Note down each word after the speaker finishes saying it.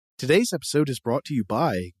Today's episode is brought to you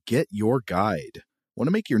by Get Your Guide. Want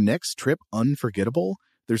to make your next trip unforgettable?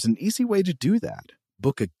 There's an easy way to do that.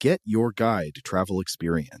 Book a Get Your Guide travel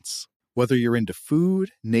experience. Whether you're into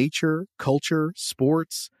food, nature, culture,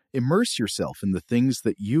 sports, immerse yourself in the things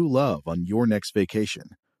that you love on your next vacation.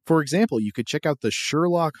 For example, you could check out the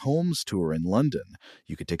Sherlock Holmes tour in London.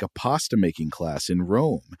 You could take a pasta-making class in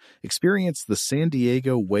Rome, experience the San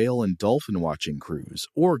Diego whale and dolphin watching cruise,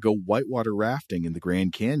 or go whitewater rafting in the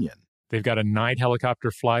Grand Canyon. They've got a night helicopter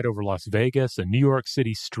flight over Las Vegas, a New York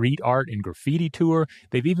City street art and graffiti tour.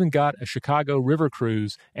 They've even got a Chicago river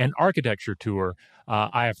cruise and architecture tour.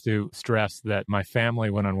 I have to stress that my family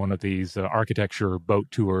went on one of these architecture boat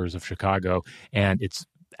tours of Chicago, and it's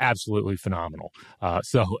absolutely phenomenal.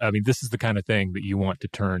 This is the kind of thing that you want to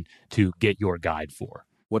turn to Get Your Guide for.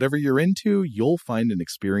 Whatever you're into, you'll find an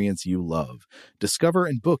experience you love. Discover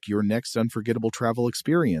and book your next unforgettable travel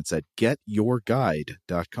experience at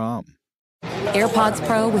getyourguide.com. AirPods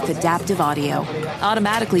Pro with adaptive audio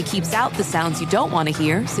automatically keeps out the sounds you don't want to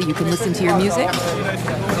hear so you can listen to your music,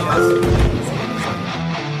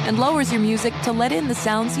 and lowers your music to let in the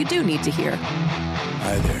sounds you do need to hear.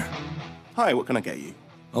 Hi there. Hi, what can I get you?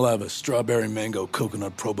 I'll have a strawberry mango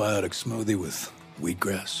coconut probiotic smoothie with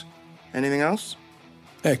wheatgrass. Anything else?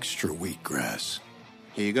 Extra wheatgrass.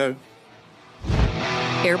 Here you go.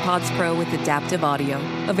 AirPods Pro with adaptive audio.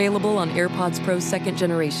 Available on AirPods Pro 2nd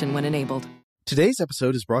generation when enabled. Today's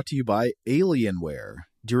episode is brought to you by Alienware.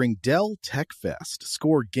 During Dell Tech Fest,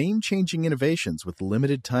 score game-changing innovations with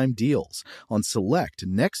limited-time deals on select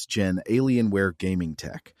next-gen Alienware gaming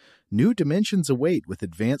tech. New dimensions await with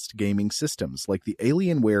advanced gaming systems like the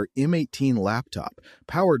Alienware M18 laptop,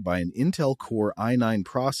 powered by an Intel Core i9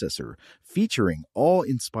 processor, featuring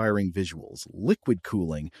awe-inspiring visuals, liquid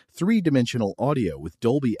cooling, three-dimensional audio with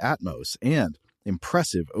Dolby Atmos, and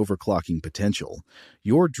impressive overclocking potential.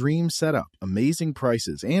 Your dream setup, amazing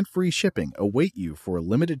prices, and free shipping await you for a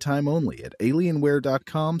limited time only at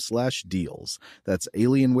alienware.com/deals. That's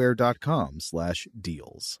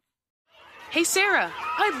alienware.com/deals. Hey Sarah,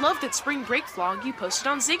 I loved that spring break vlog you posted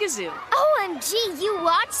on Zigazoo. OMG, you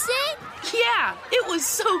watched it? Yeah, it was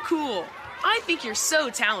so cool. I think you're so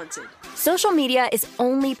talented. Social media is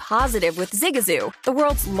only positive with Zigazoo, the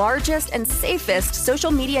world's largest and safest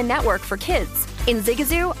social media network for kids. In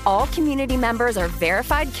Zigazoo, all community members are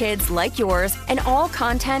verified kids like yours, and all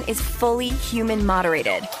content is fully human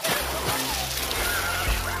moderated.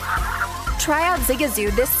 Try out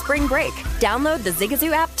Zigazoo this spring break. Download the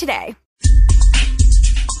Zigazoo app today.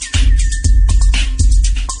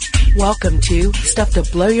 Welcome to Stuff to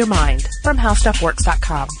Blow Your Mind from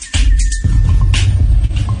HowStuffWorks.com.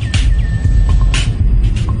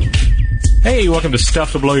 Hey, welcome to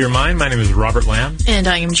Stuff to Blow Your Mind. My name is Robert Lamb. And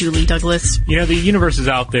I am Julie Douglas. You know, the universe is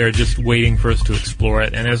out there just waiting for us to explore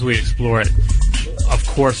it. And as we explore it, of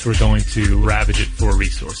course, we're going to ravage it for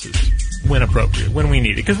resources when appropriate, when we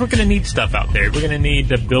need it. Because we're going to need stuff out there. We're going to need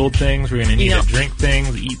to build things. We're going to need to drink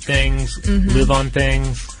things, eat things, live on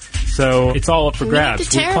things. So it's all up for grabs. We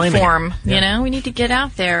need to terraform, we need to get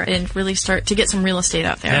out there and really start to get some real estate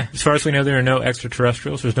out there. Yeah. As far as we know, there are no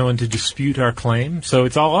extraterrestrials. There's no one to dispute our claim, so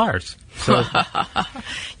it's all ours. So.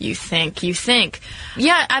 You think.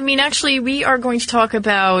 Yeah, actually, we are going to talk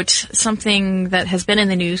about something that has been in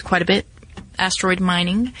the news quite a bit, asteroid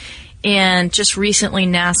mining. And just recently,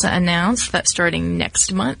 NASA announced that starting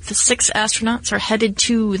next month, 6 astronauts are headed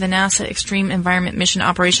to the NASA Extreme Environment Mission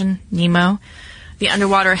Operation, NEMO, the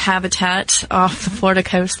underwater habitat off the Florida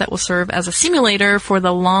coast that will serve as a simulator for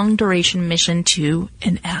the long-duration mission to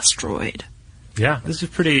an asteroid. Yeah, this is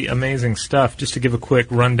pretty amazing stuff. Just to give a quick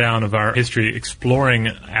rundown of our history exploring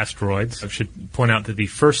asteroids, I should point out that the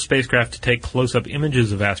first spacecraft to take close-up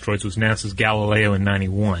images of asteroids was NASA's Galileo in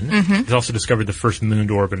 1991. It also discovered the first moon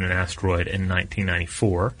to orbit an asteroid in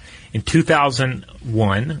 1994. In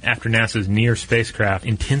 2001, after NASA's NEAR spacecraft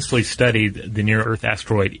intensely studied the near-Earth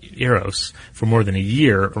asteroid Eros for more than a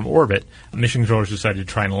year from orbit, mission controllers decided to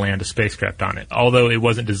try and land a spacecraft on it. Although it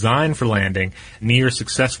wasn't designed for landing, NEAR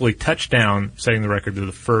successfully touched down, setting the record for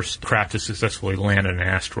the first craft to successfully land on an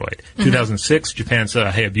asteroid. 2006, Japan's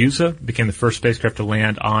Hayabusa became the first spacecraft to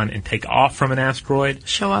land on and take off from an asteroid.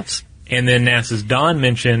 Show-offs. And then NASA's Dawn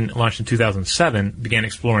mission, launched in 2007, began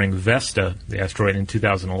exploring Vesta, the asteroid, in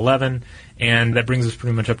 2011, and that brings us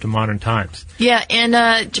pretty much up to modern times. Yeah, and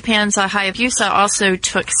Japan's Hayabusa also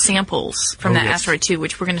took samples from that asteroid, too,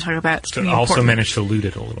 which we're going to talk about. So also managed to loot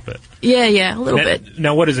it a little bit. Yeah, a little bit.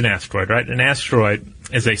 Now, what is an asteroid, right? An asteroid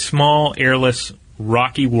is a small, airless,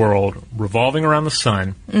 rocky world revolving around the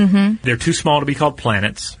sun. They're too small to be called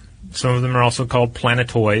planets. Some of them are also called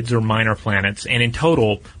planetoids or minor planets. And in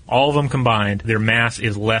total, all of them combined, their mass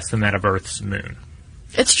is less than that of Earth's moon.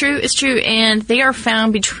 It's true, and they are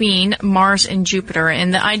found between Mars and Jupiter.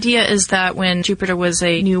 And the idea is that when Jupiter was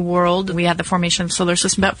a new world, we had the formation of the solar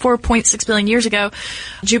system about 4.6 billion years ago,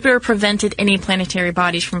 Jupiter prevented any planetary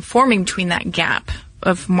bodies from forming between that gap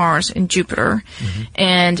of Mars and Jupiter.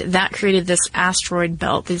 And that created this asteroid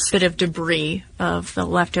belt, this bit of debris of the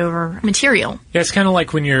leftover material. Yeah, it's kind of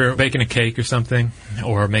like when you're baking a cake or something,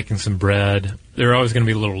 or making some bread. There are always going to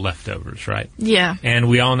be little leftovers, right? Yeah. And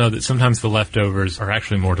we all know that sometimes the leftovers are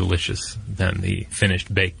actually more delicious than the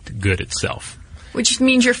finished baked good itself. Which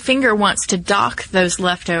means your finger wants to dock those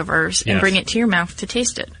leftovers and bring it to your mouth to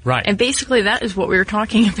taste it. Right. And basically that is what we were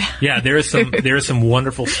talking about. Yeah, there is some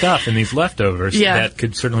wonderful stuff in these leftovers that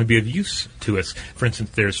could certainly be of use to us. For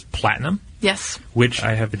instance, there's platinum. Yes. Which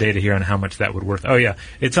I have the data here on how much that would worth. Oh, yeah.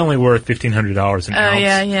 It's only worth $1,500 an ounce. Oh,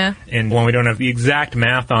 yeah. And when we don't have the exact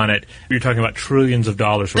math on it, you're talking about trillions of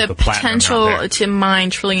dollars worth of platinum. The potential to mine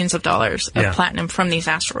trillions of dollars of platinum from these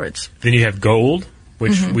asteroids. Then you have gold,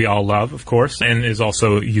 which we all love, of course, and is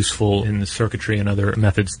also useful in the circuitry and other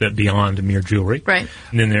methods that beyond mere jewelry. Right.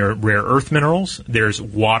 And then there are rare earth minerals. There's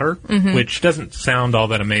water, which doesn't sound all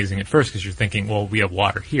that amazing at first because you're thinking, well, we have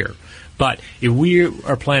water here. But if we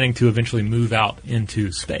are planning to eventually move out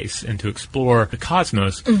into space and to explore the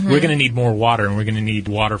cosmos, we're going to need more water, and we're going to need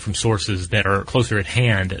water from sources that are closer at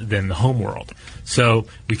hand than the home world. So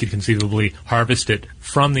we could conceivably harvest it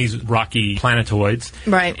from these rocky planetoids.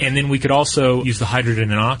 Right. And then we could also use the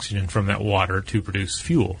hydrogen and oxygen from that water to produce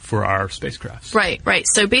fuel for our spacecrafts. Right.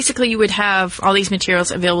 So basically you would have all these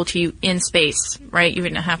materials available to you in space, right? You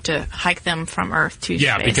wouldn't have to hike them from Earth to space.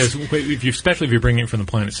 Yeah, because especially if you're bringing it from the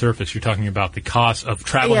planet's surface, you're talking about the cost of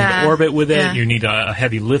traveling to orbit with it. Yeah. You need a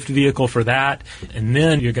heavy lift vehicle for that. And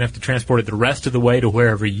then you're going to have to transport it the rest of the way to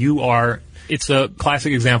wherever you are. It's a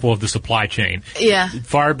classic example of the supply chain. Yeah.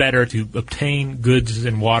 Far better to obtain goods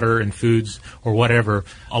and water and foods or whatever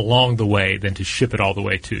along the way than to ship it all the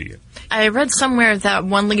way to you. I read somewhere that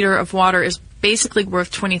 1 liter of water is basically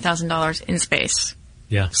worth $20,000 in space.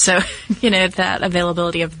 Yeah. So, that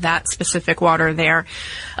availability of that specific water there.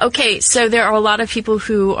 Okay, so there are a lot of people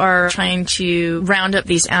who are trying to round up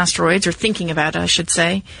these asteroids, or thinking about it, I should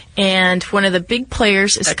say. And one of the big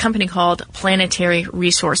players is a company called Planetary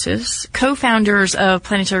Resources. Co-founders of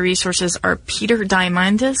Planetary Resources are Peter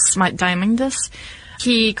Diamandis.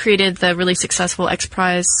 He created the really successful X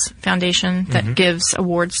Prize Foundation that gives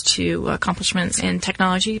awards to accomplishments in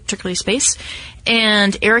technology, particularly space.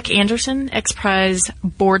 And Eric Anderson, X Prize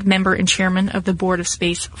board member and chairman of the Board of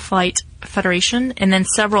Space Flight Federation, and then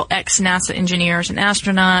several ex-NASA engineers and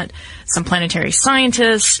astronaut, some planetary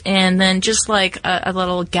scientists, and then just like a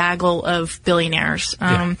little gaggle of billionaires.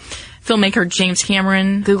 Filmmaker James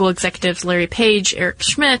Cameron, Google executives Larry Page, Eric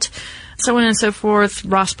Schmidt, so on and so forth,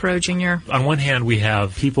 Ross Perot Jr. On one hand, we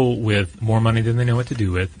have people with more money than they know what to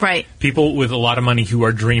do with. Right. People with a lot of money who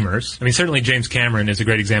are dreamers. I mean, certainly James Cameron is a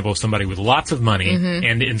great example of somebody with lots of money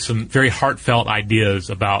and in some very heartfelt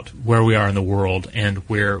ideas about where we are in the world and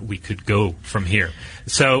where we could go from here.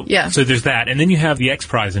 So there's that. And then you have the X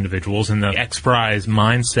Prize individuals and the X Prize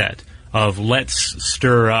mindset of let's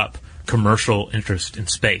stir up commercial interest in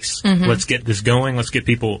space. Let's get this going. Let's get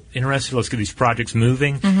people interested. Let's get these projects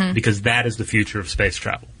moving because that is the future of space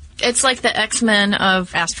travel. It's like the X-Men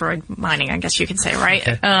of asteroid mining, I guess you could say, right?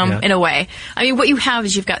 In a way. I mean, what you have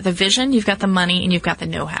is you've got the vision, you've got the money, and you've got the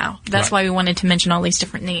know-how. That's why we wanted to mention all these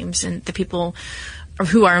different names and the people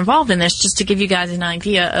who are involved in this, just to give you guys an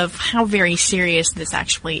idea of how very serious this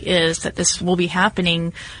actually is, that this will be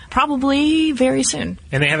happening probably very soon.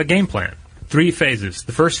 And they have a game plan. 3 phases.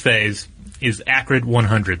 The first phase is Acrid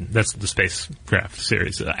 100. That's the spacecraft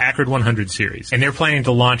series, Acrid 100 series. And they're planning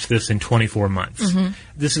to launch this in 24 months.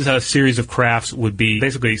 This is a series of crafts, would be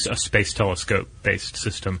basically a space telescope-based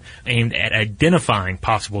system aimed at identifying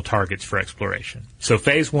possible targets for exploration. So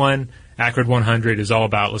phase 1, Acrid 100, is all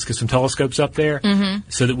about let's get some telescopes up there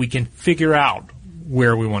so that we can figure out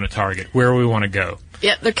where we want to target, where we want to go.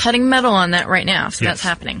 Yeah, they're cutting metal on that right now, so that's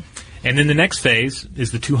happening. And then the next phase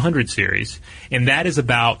is the 200 series, and that is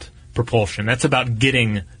about propulsion. That's about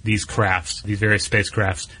getting these crafts, these various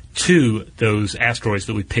spacecrafts, to those asteroids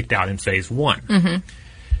that we picked out in phase 1.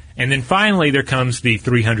 And then finally, there comes the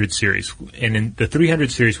 300 series. And in the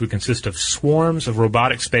 300 series would consist of swarms of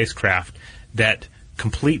robotic spacecraft that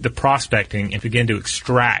complete the prospecting and begin to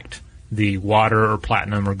extract the water or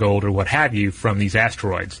platinum or gold or what have you from these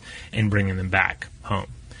asteroids and bringing them back home.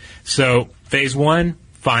 So phase 1,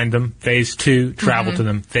 find them. Phase 2, travel to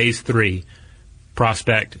them. Phase 3,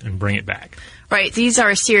 prospect, and bring it back. Right. These are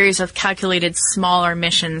a series of calculated smaller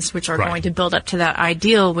missions which are going to build up to that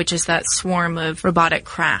ideal, which is that swarm of robotic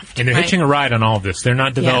craft. And they're hitching a ride on all of this. They're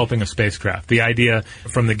not developing a spacecraft. The idea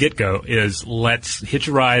from the get-go is let's hitch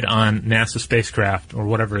a ride on NASA spacecraft or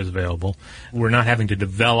whatever is available. We're not having to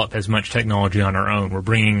develop as much technology on our own. We're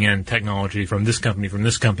bringing in technology from this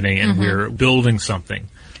company, and we're building something.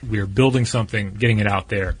 We're building something, getting it out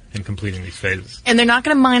there, and completing these phases. And they're not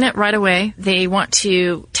going to mine it right away. They want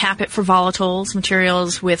to tap it for volatiles,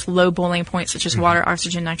 materials with low boiling points such as water,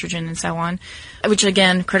 oxygen, nitrogen, and so on, which,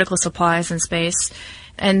 again, critical supplies in space.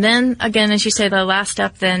 And then, again, as you say, the last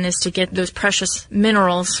step then is to get those precious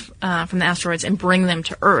minerals from the asteroids and bring them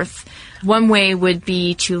to Earth. One way would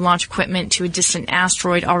be to launch equipment to a distant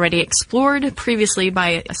asteroid already explored previously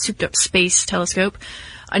by a souped-up space telescope.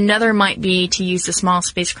 Another might be to use the small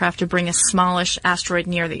spacecraft to bring a smallish asteroid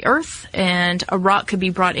near the Earth, and a rock could be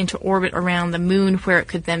brought into orbit around the Moon where it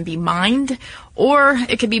could then be mined. Or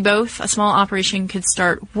it could be both. A small operation could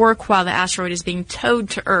start work while the asteroid is being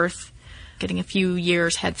towed to Earth, getting a few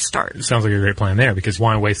years head start. It sounds like a great plan there, because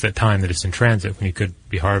why waste that time that it's in transit when you could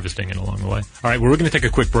be harvesting it along the way? All right, well, we're going to take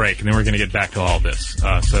a quick break, and then we're going to get back to all of this.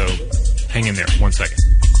 So hang in there 1 second.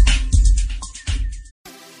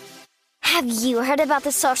 Have you heard about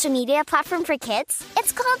the social media platform for kids?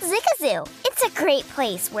 It's called Zigazoo. It's a great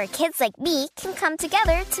place where kids like me can come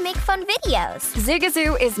together to make fun videos.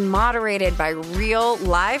 Zigazoo is moderated by real,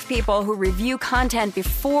 live people who review content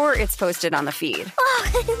before it's posted on the feed.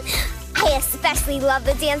 Oh, I especially love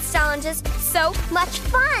the dance challenges. So much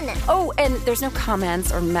fun. Oh, and there's no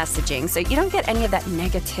comments or messaging, so you don't get any of that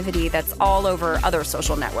negativity that's all over other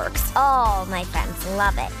social networks. Oh, my friends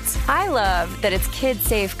love it. I love that it's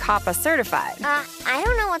kid-safe COPPA certified. I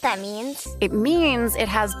don't know what that means. It means it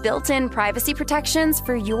has built-in privacy protections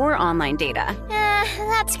for your online data.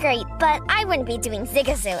 That's great, but I wouldn't be doing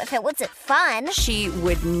Zigazoo if it wasn't fun. She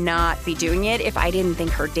would not be doing it if I didn't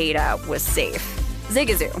think her data was safe.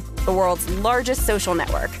 Zigazoo, the world's largest social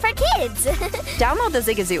network. For kids. Download the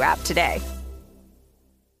Zigazoo app today.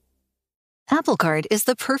 Apple Card is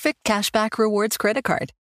the perfect cashback rewards credit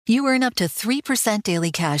card. You earn up to 3%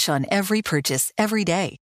 daily cash on every purchase every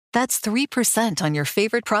day. That's 3% on your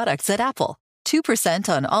favorite products at Apple, 2%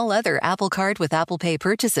 on all other Apple Card with Apple Pay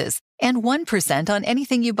purchases, and 1% on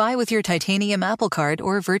anything you buy with your titanium Apple Card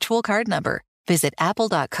or virtual card number. Visit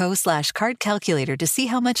apple.co/card calculator to see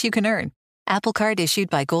how much you can earn. Apple Card issued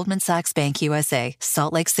by Goldman Sachs Bank USA,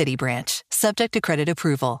 Salt Lake City branch. Subject to credit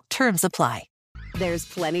approval. Terms apply. There's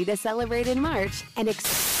plenty to celebrate in March and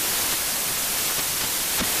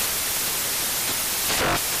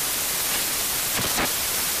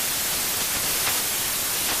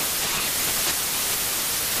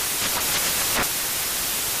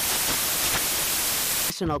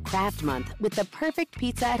Craft Month with the perfect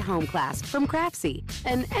pizza at home class from Craftsy.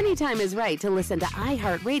 And anytime is right to listen to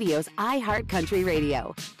iHeartRadio's iHeartCountry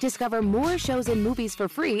Radio. Discover more shows and movies for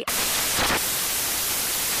free.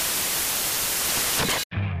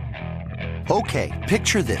 Okay,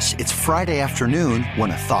 picture this. It's Friday afternoon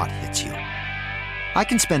when a thought hits you. I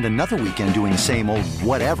can spend another weekend doing the same old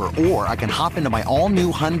whatever, or I can hop into my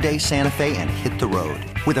all-new Hyundai Santa Fe and hit the road.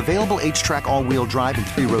 With available H-Track all-wheel drive and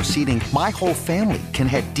 3-row seating, my whole family can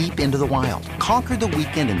head deep into the wild. Conquer the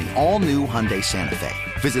weekend in the all-new Hyundai Santa Fe.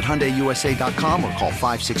 Visit HyundaiUSA.com or call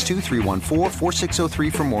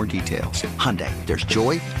 562-314-4603 for more details. Hyundai, there's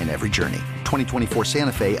joy in every journey. 2024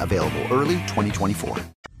 Santa Fe, available early 2024.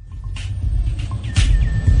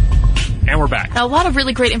 And we're back. A lot of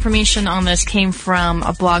really great information on this came from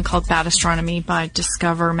a blog called Bad Astronomy by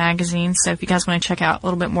Discover Magazine. So if you guys want to check out a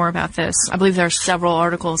little bit more about this, I believe there are several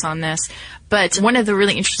articles on this. But one of the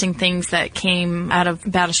really interesting things that came out of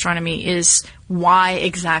Bad Astronomy is why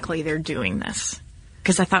exactly they're doing this.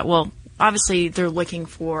 Because I thought, well, obviously they're looking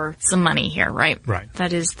for some money here, right? Right.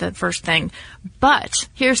 That is the first thing. But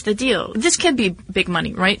here's the deal. This could be big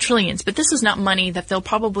money, right? Trillions. But this is not money that they'll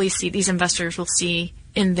probably see, these investors will see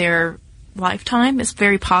in their lifetime. It's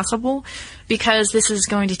very possible because this is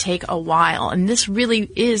going to take a while, and this really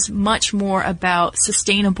is much more about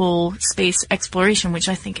sustainable space exploration, which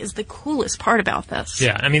I think is the coolest part about this.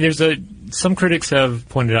 Yeah, I mean, some critics have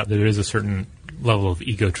pointed out that there is a certain level of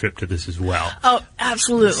ego trip to this as well. Oh,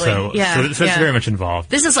 absolutely. So that's very much involved.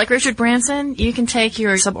 This is like Richard Branson. You can take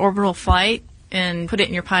your suborbital flight and put it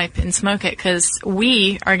in your pipe and smoke it because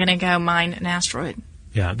we are going to go mine an asteroid.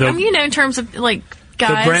 Yeah, in terms of like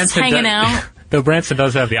guys hanging out. Though Branson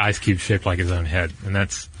does have the ice cube shaped like his own head, and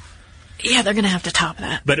that's... Yeah, they're going to have to top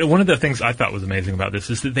that. But one of the things I thought was amazing about this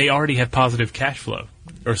is that they already have positive cash flow.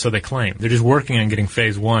 or so they claim. They're just working on getting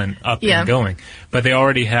phase 1 up and going. But they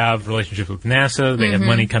already have relationships with NASA. They have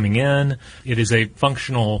money coming in. It is a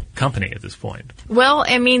functional company at this point. Well,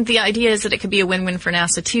 I mean, the idea is that it could be a win-win for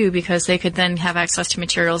NASA, too, because they could then have access to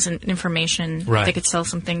materials and information. Right. They could sell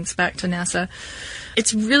some things back to NASA.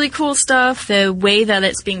 It's really cool stuff. The way that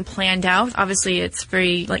it's being planned out, obviously it's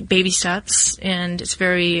very like baby steps, and it's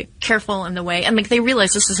very careful in the way. And like they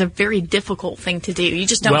realize this is a very difficult thing to do. You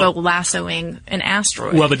just don't go lassoing an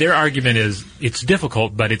asteroid. Well, but their argument is it's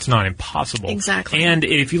difficult, but it's not impossible. Exactly. And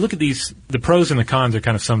if you look at these, the pros and the cons are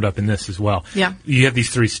kind of summed up in this as well. Yeah. You have these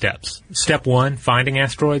 3 steps. Step 1, finding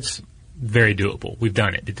asteroids, very doable. We've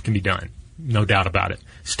done it. It can be done. No doubt about it.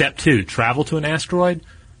 Step 2, travel to an asteroid.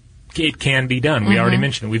 It can be done. We already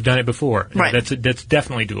mentioned it. We've done it before. Right. That's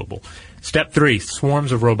definitely doable. Step 3,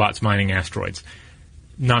 swarms of robots mining asteroids.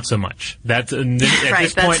 Not so much. At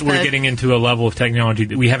this point, we're getting into a level of technology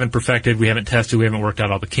that we haven't perfected, we haven't tested, we haven't worked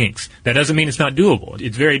out all the kinks. That doesn't mean it's not doable.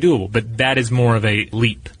 It's very doable, but that is more of a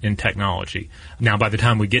leap in technology. Now, by the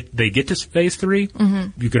time they get to phase 3,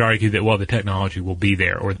 you could argue that, well, the technology will be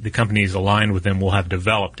there, or the companies aligned with them will have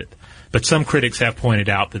developed it. But some critics have pointed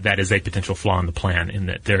out that that is a potential flaw in the plan, in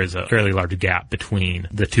that there is a fairly large gap between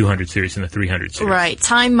the 200 series and the 300 series. Right.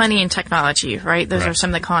 Time, money, and technology, right? Those are some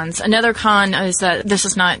of the cons. Another con is that this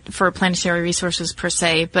is not for planetary resources per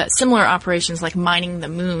se, but similar operations like mining the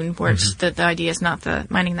moon, where the idea is not the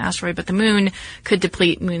mining the asteroid, but the moon could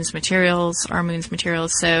deplete moon's materials, our moon's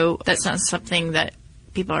materials. So that's not something that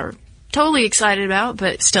people are totally excited about,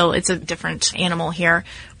 but still, it's a different animal here.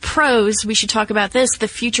 Pros, we should talk about this. The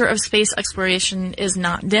future of space exploration is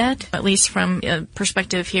not dead, at least from a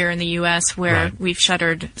perspective here in the U.S., where we've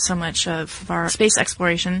shuttered so much of our space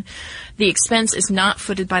exploration. The expense is not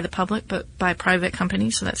footed by the public, but by private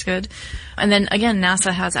companies, so that's good. And then, again,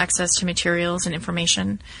 NASA has access to materials and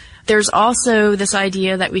information. There's also this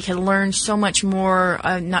idea that we can learn so much more,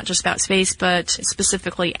 not just about space, but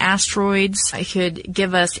specifically asteroids. It could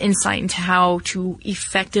give us insight into how to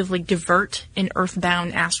effectively divert an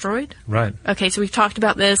Earth-bound asteroid. Right. Okay, so we've talked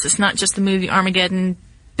about this. It's not just the movie Armageddon,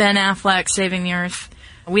 Ben Affleck saving the Earth.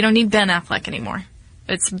 We don't need Ben Affleck anymore.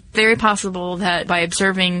 It's very possible that by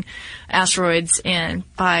observing asteroids and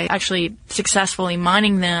by actually successfully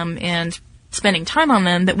mining them and spending time on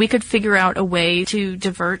them, that we could figure out a way to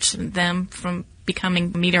divert them from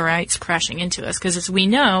becoming meteorites crashing into us. Because as we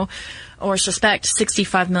know, or suspect,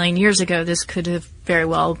 65 million years ago, this could have very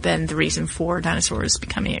well been the reason for dinosaurs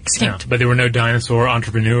becoming extinct. Yeah, but there were no dinosaur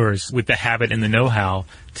entrepreneurs with the habit and the know-how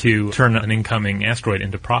to turn an incoming asteroid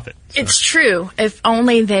into profit. So. It's true. If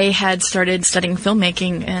only they had started studying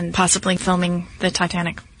filmmaking and possibly filming the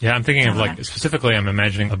Titanic. Yeah, I'm thinking of specifically I'm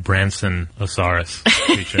imagining a Branson-osaurus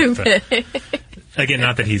creature. Again,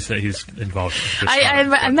 not that he's involved. I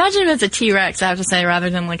imagine him as a T-Rex, I have to say, rather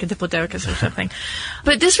than like a Diplodocus or something.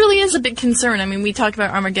 But this really is a big concern. I mean, we talked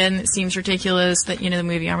about Armageddon. It seems ridiculous that, the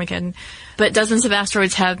movie Armageddon. But dozens of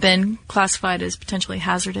asteroids have been classified as potentially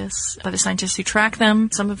hazardous by the scientists who track them.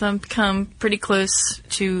 Some of them come pretty close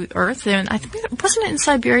to Earth. And I think, wasn't it in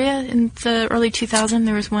Siberia in the early 2000s?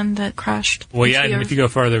 There was one that crashed. Well, yeah, and if you go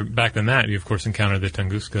farther back than that, you, of course, encounter the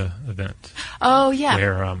Tunguska event. Oh, yeah.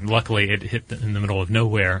 Where, luckily, it hit in the middle of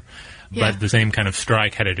nowhere. But the same kind of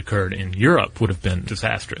strike, had it occurred in Europe, would have been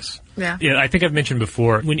disastrous. Yeah. I think I've mentioned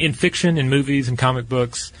before, when in fiction, in movies, and comic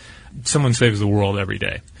books, someone saves the world every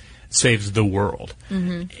day. Saves the world.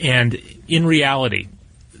 And in reality,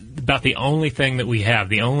 about the only thing that we have,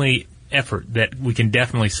 the only effort that we can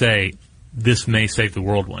definitely say this may save the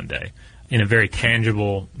world one day in a very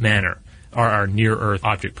tangible manner are our near-Earth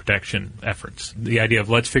object protection efforts. The idea of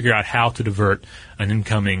let's figure out how to divert an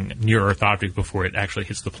incoming near-Earth object before it actually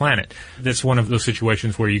hits the planet. That's one of those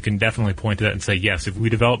situations where you can definitely point to that and say, yes, if we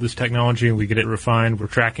develop this technology and we get it refined, we're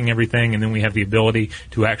tracking everything, and then we have the ability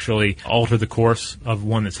to actually alter the course of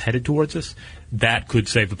one that's headed towards us, that could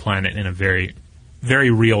save the planet in a very, very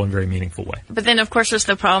real and very meaningful way. But then, of course, there's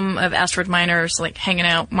the problem of asteroid miners like hanging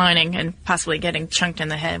out mining and possibly getting chunked in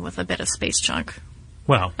the head with a bit of space junk.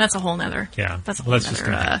 Well, that's a whole nother. Yeah, that's a whole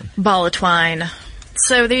nother ball of twine.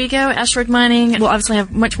 So there you go, asteroid mining. We'll obviously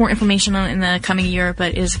have much more information on it in the coming year,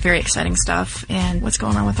 but it is very exciting stuff. And what's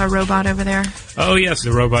going on with our robot over there? Oh, yes,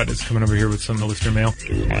 the robot is coming over here with some listener mail.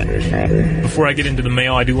 Before I get into the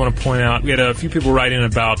mail, I do want to point out, we had a few people write in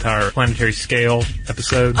about our planetary scale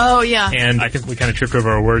episode. Oh, yeah. And I think we kind of tripped over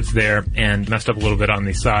our words there and messed up a little bit on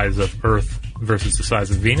the size of Earth versus the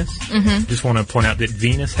size of Venus. Just want to point out that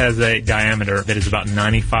Venus has a diameter that is about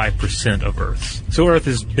 95% of Earth's. So Earth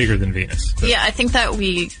is bigger than Venus. Yeah, I think that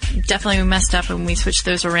we definitely messed up when we switched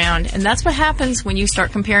those around. And that's what happens when you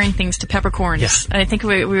start comparing things to peppercorns. Yeah. I think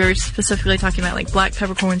we were specifically talking about like black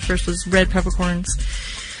peppercorns versus red peppercorns.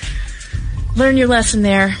 Learn your lesson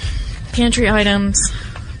there. Pantry items,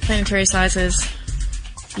 planetary sizes.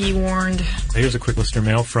 Be warned. Here's a quick listener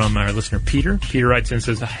mail from our listener Peter. Peter writes in and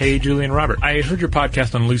says, "Hey, Julie and Robert. I heard your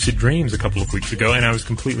podcast on lucid dreams a couple of weeks ago, and I was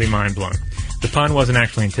completely mind blown. The pun wasn't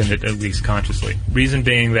actually intended, at least consciously. Reason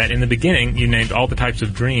being that in the beginning, you named all the types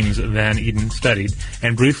of dreams Van Eden studied,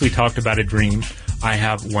 and briefly talked about a dream I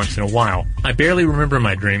have once in a while. I barely remember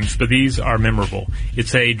my dreams, but these are memorable.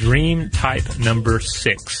 It's a dream type number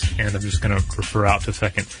 6, and I'm just going to refer out to a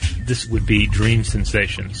second. This would be dream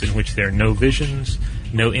sensations, in which there are no visions,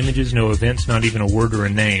 no images, no events, not even a word or a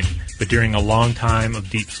name. But during a long time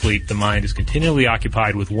of deep sleep, the mind is continually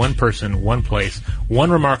occupied with one person, one place,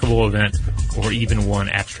 one remarkable event, or even one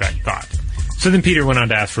abstract thought." So then Peter went on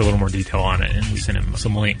to ask for a little more detail on it, and we sent him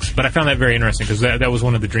some links. But I found that very interesting, because that was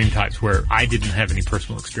one of the dream types where I didn't have any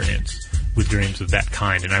personal experience with dreams of that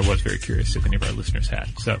kind, and I was very curious if any of our listeners had.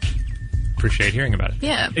 So appreciate hearing about it.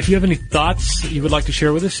 Yeah. If you have any thoughts that you would like to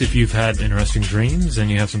share with us, if you've had interesting dreams and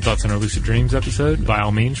you have some thoughts on our Lucid Dreams episode, by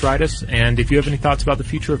all means, write us. And if you have any thoughts about the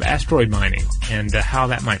future of asteroid mining and how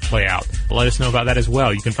that might play out, let us know about that as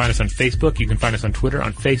well. You can find us on Facebook. You can find us on Twitter.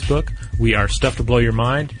 On Facebook, we are Stuff to Blow Your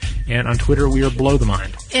Mind. And on Twitter, we are Blow the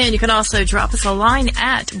Mind. And you can also drop us a line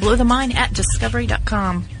at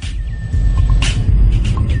blowthemind@discovery.com.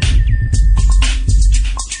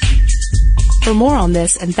 For more on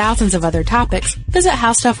this and thousands of other topics, visit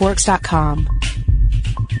howstuffworks.com.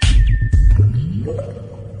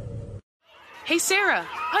 Hey Sarah,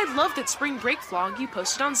 I love that spring break vlog you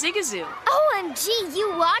posted on Zigazoo. OMG,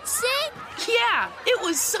 you watched it? Yeah, it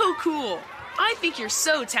was so cool. I think you're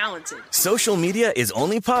so talented. Social media is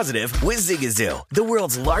only positive with Zigazoo, the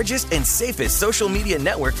world's largest and safest social media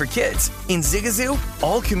network for kids. In Zigazoo,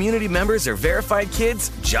 all community members are verified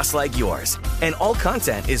kids just like yours, and all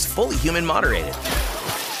content is fully human moderated.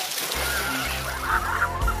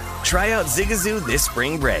 Try out Zigazoo this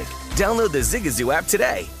spring break. Download the Zigazoo app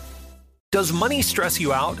today. Does money stress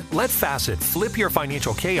you out? Let Facet flip your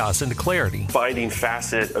financial chaos into clarity. Finding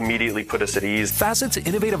Facet immediately put us at ease. Facet's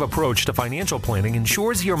innovative approach to financial planning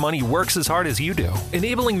ensures your money works as hard as you do,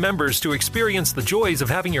 enabling members to experience the joys of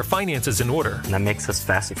having your finances in order. And that makes us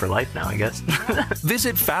Facet for life now, I guess.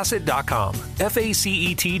 Visit Facet.com,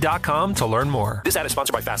 FACET.com to learn more. This ad is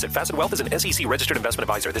sponsored by Facet. Facet Wealth is an SEC registered investment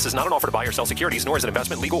advisor. This is not an offer to buy or sell securities, nor is it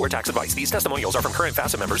investment, legal, or tax advice. These testimonials are from current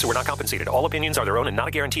Facet members who are not compensated. All opinions are their own and not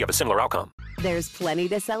a guarantee of a similar outcome. There's plenty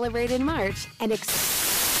to celebrate in March and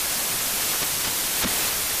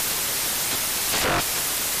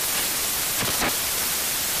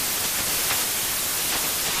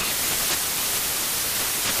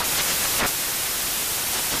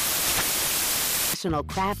National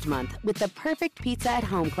Craft Month with the perfect pizza at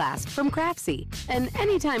home class from Craftsy. And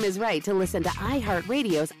anytime is right to listen to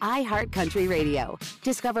iHeartRadio's iHeart Country Radio.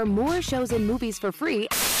 Discover more shows and movies for free.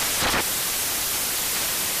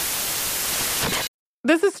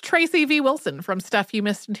 This is Tracy V. Wilson from Stuff You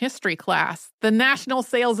Missed in History class. The national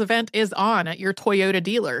sales event is on at your Toyota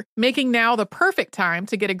dealer, making now the perfect time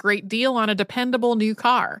to get a great deal on a dependable new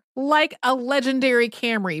car. Like a legendary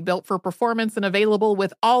Camry built for performance and available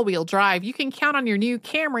with all-wheel drive, you can count on your new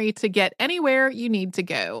Camry to get anywhere you need to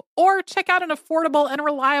go. Or check out an affordable and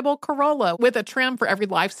reliable Corolla with a trim for every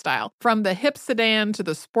lifestyle. From the hip sedan to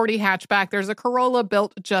the sporty hatchback, there's a Corolla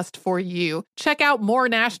built just for you. Check out more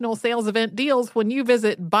national sales event deals when you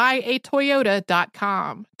visit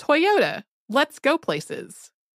buyatoyota.com. Toyota, let's go places.